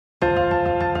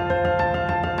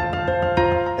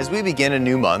As we begin a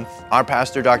new month, our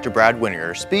pastor, Dr. Brad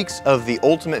Weniger, speaks of the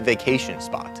ultimate vacation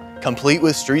spot, complete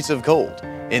with streets of gold,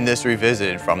 in this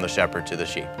Revisited From the Shepherd to the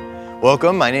Sheep.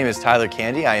 Welcome, my name is Tyler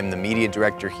Candy. I am the media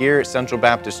director here at Central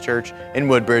Baptist Church in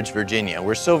Woodbridge, Virginia.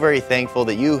 We're so very thankful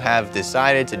that you have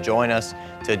decided to join us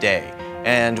today.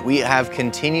 And we have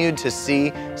continued to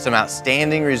see some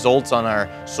outstanding results on our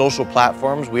social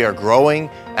platforms. We are growing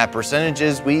at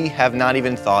percentages we have not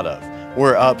even thought of.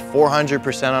 We're up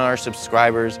 400% on our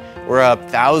subscribers. We're up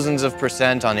thousands of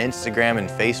percent on Instagram and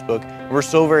Facebook. We're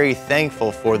so very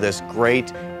thankful for this great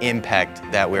impact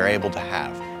that we're able to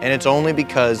have. And it's only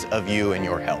because of you and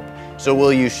your help. So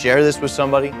will you share this with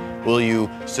somebody? Will you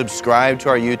subscribe to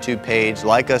our YouTube page,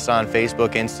 like us on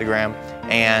Facebook, Instagram,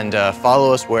 and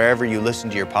follow us wherever you listen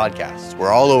to your podcasts.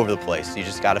 We're all over the place, so you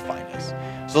just gotta find us.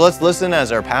 So let's listen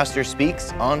as our pastor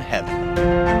speaks on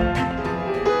heaven.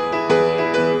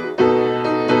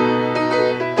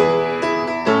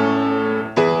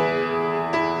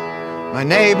 My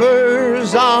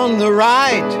neighbors on the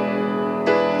right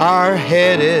are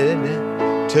headed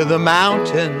to the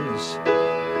mountains.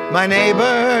 My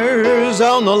neighbors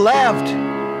on the left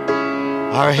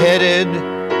are headed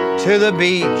to the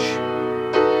beach.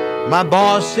 My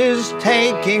boss is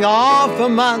taking off a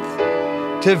month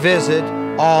to visit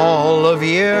all of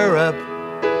Europe.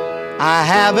 I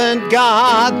haven't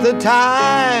got the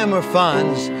time or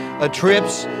funds, a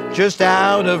trip's just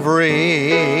out of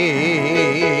reach.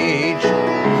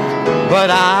 But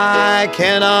I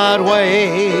cannot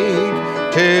wait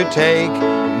to take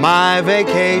my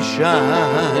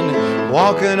vacation,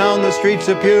 walking on the streets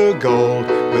of pure gold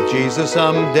with Jesus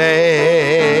someday.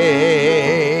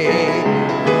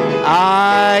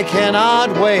 I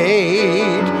cannot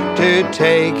wait to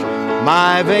take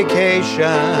my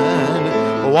vacation,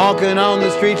 walking on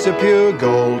the streets of pure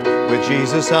gold with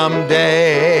Jesus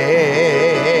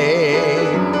someday.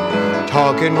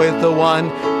 Talking with the one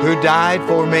who died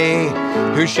for me,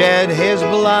 who shed his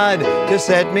blood to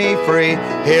set me free.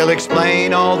 He'll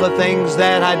explain all the things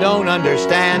that I don't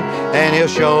understand, and he'll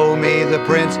show me the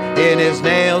prints in his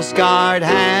nail-scarred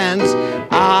hands.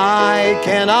 I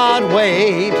cannot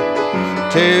wait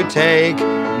to take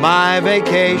my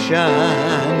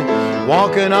vacation,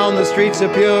 walking on the streets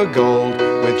of pure gold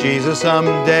with Jesus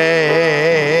someday.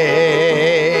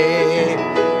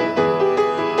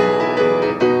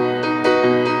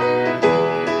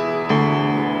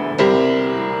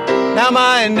 Now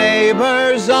my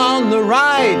neighbors on the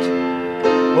right,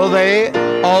 well, they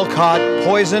all caught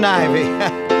poison ivy.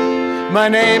 My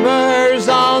neighbors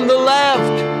on the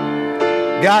left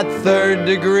got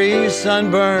third-degree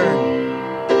sunburn.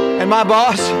 And my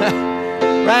boss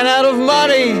ran out of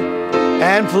money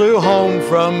and flew home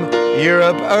from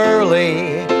Europe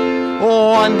early.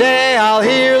 One day I'll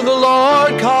hear the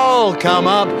Lord call, come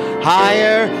up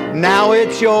higher, now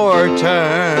it's your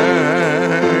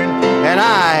turn. And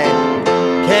I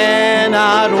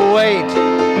cannot wait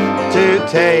to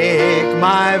take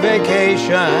my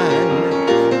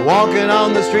vacation, walking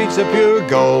on the streets of pure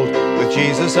gold with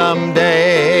Jesus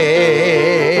someday.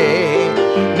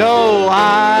 No,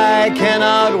 I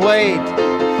cannot wait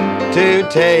to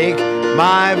take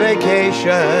my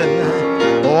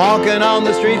vacation, walking on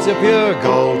the streets of pure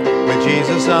gold with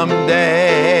Jesus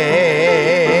someday.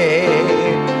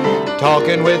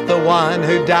 Talking with the one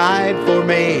who died for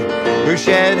me, who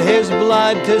shed his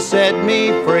blood to set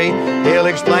me free. He'll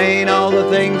explain all the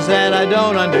things that I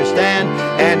don't understand,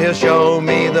 and he'll show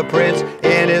me the prints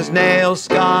in his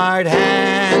nail-scarred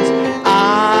hands.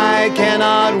 I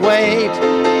cannot wait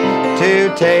to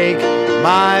take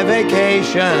my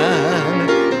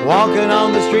vacation, walking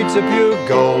on the streets of pure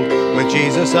gold with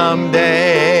Jesus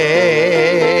someday.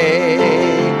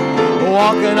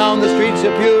 Walking on the streets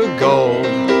of pure gold,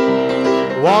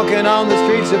 walking on the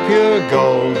streets of pure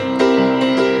gold,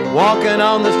 walking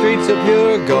on the streets of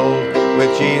pure gold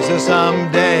with Jesus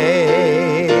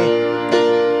someday.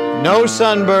 No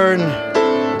sunburn,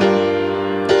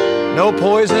 no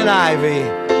poison ivy,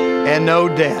 and no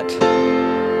debt.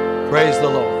 Praise the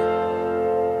Lord.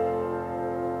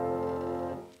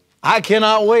 I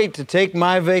cannot wait to take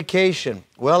my vacation.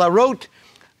 Well, I wrote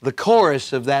the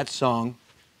chorus of that song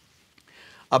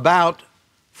about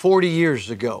 40 years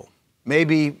ago,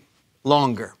 maybe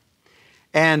longer,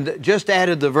 and just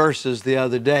added the verses the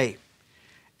other day.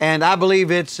 And I believe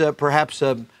it's perhaps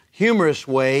a humorous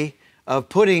way of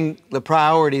putting the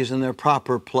priorities in their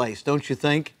proper place, don't you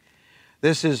think?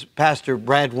 This is Pastor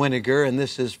Brad Weniger, and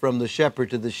this is From the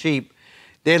Shepherd to the Sheep,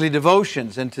 Daily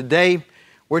Devotions. And today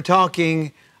we're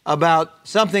talking about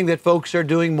something that folks are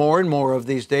doing more and more of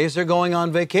these days. They're going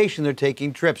on vacation, they're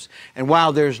taking trips. And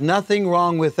while there's nothing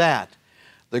wrong with that,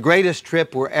 the greatest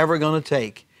trip we're ever going to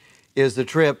take is the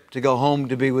trip to go home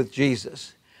to be with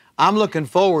Jesus. I'm looking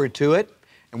forward to it.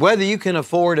 And whether you can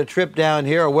afford a trip down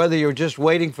here or whether you're just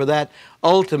waiting for that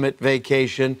ultimate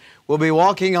vacation, we'll be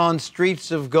walking on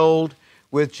streets of gold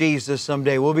with Jesus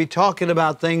someday. We'll be talking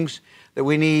about things that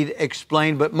we need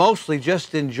explained, but mostly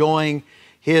just enjoying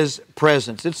His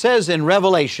presence. It says in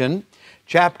Revelation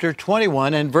chapter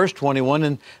 21 and verse 21,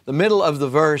 in the middle of the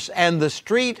verse, "And the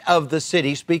street of the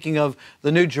city," speaking of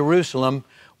the New Jerusalem,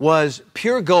 "was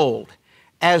pure gold,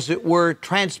 as it were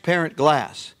transparent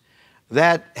glass."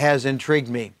 That has intrigued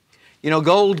me. You know,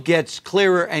 gold gets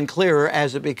clearer and clearer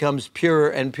as it becomes purer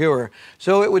and purer.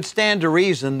 So it would stand to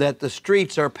reason that the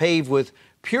streets are paved with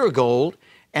pure gold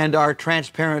and are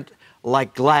transparent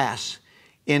like glass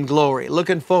in glory.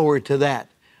 Looking forward to that.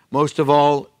 Most of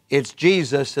all, it's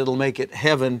Jesus that'll make it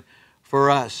heaven for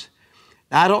us.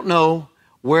 Now, I don't know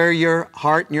where your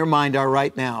heart and your mind are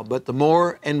right now, but the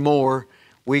more and more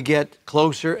we get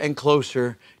closer and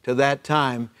closer to that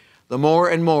time, the more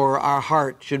and more our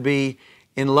heart should be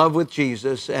in love with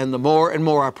Jesus, and the more and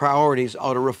more our priorities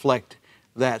ought to reflect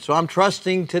that. So I'm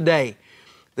trusting today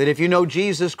that if you know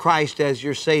Jesus Christ as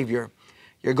your Savior,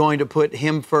 you're going to put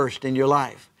Him first in your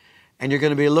life, and you're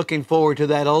going to be looking forward to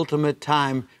that ultimate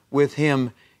time with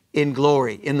Him in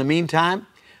glory. In the meantime,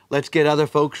 let's get other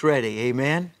folks ready.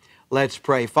 Amen? Let's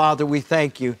pray. Father, we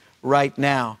thank You right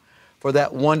now for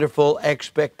that wonderful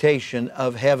expectation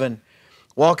of heaven,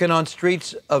 walking on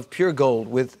streets of pure gold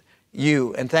with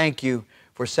You, and thank You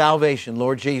for salvation,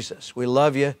 Lord Jesus. We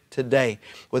love You today.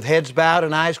 With heads bowed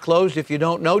and eyes closed, if you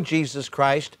don't know Jesus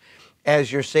Christ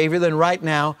as your Savior, then right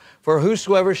now, for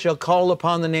whosoever shall call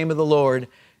upon the name of the Lord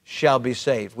shall be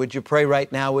saved. Would you pray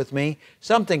right now with me?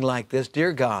 Something like this: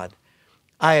 Dear God,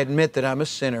 I admit that I'm a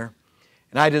sinner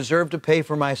and I deserve to pay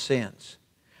for my sins.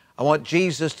 I want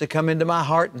Jesus to come into my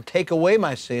heart and take away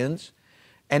my sins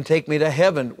and take me to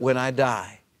heaven when I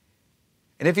die.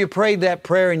 And if you prayed that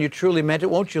prayer and you truly meant it,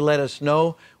 won't you let us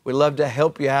know? We'd love to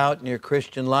help you out in your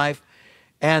Christian life.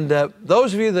 And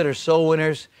those of you that are soul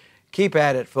winners, keep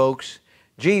at it, folks.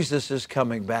 Jesus is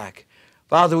coming back.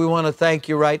 Father, we want to thank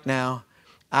You right now.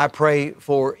 I pray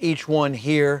for each one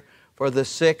here, for the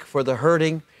sick, for the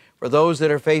hurting, for those that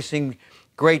are facing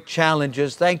great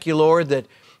challenges. Thank You, Lord, that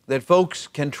folks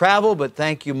can travel, but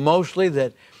thank You mostly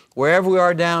that wherever we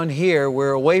are down here,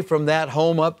 we're away from that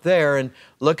home up there and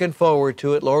looking forward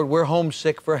to it. Lord, we're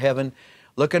homesick for heaven,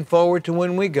 looking forward to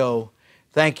when we go.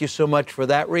 Thank You so much for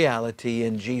that reality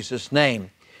in Jesus'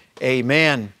 name.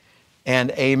 Amen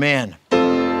and amen.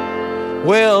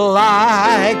 Well,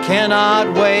 I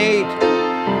cannot wait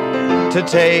to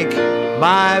take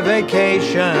my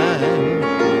vacation,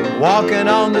 walking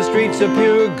on the streets of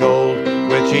pure gold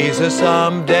with Jesus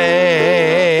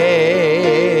someday.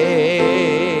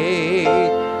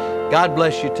 God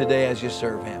bless you today as you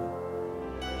serve Him.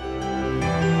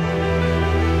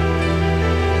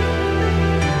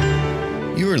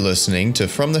 You are listening to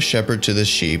From the Shepherd to the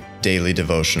Sheep Daily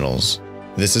Devotionals.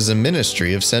 This is a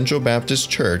ministry of Central Baptist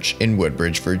Church in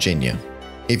Woodbridge, Virginia.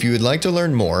 If you would like to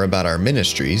learn more about our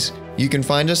ministries, you can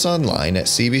find us online at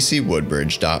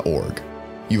cbcwoodbridge.org.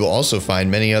 You will also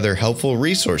find many other helpful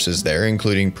resources there,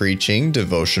 including preaching,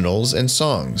 devotionals, and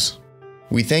songs.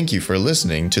 We thank you for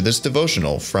listening to this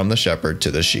devotional from the Shepherd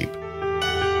to the Sheep.